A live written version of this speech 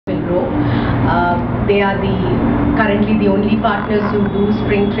They are currently the only partners who do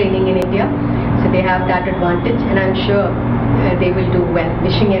spring training in India. So they have that advantage, and I'm sure they will do well.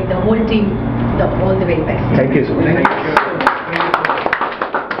 Wishing the whole team all the very best. Thank you so much. Thank you.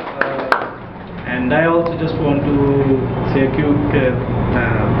 And I also just want to say a quick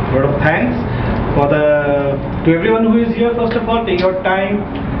word of thanks to everyone who is here. First of all, take your time.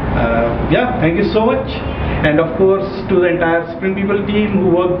 Thank you so much. And of course, to the entire SpringPeople team who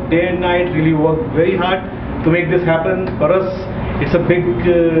worked day and night, really worked very hard to make this happen. For us, it's a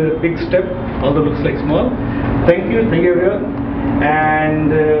big step, although looks like small. Thank you everyone.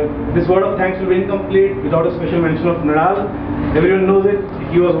 And this word of thanks will be incomplete without a special mention of Mrinal. Everyone knows it.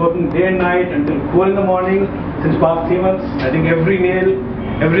 He was working day and night until 4 in the morning since past 3 months. I think every nail,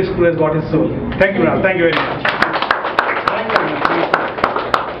 every screw has got his soul. Thank you, Mrinal. Thank you very much.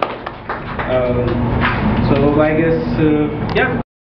 So I guess,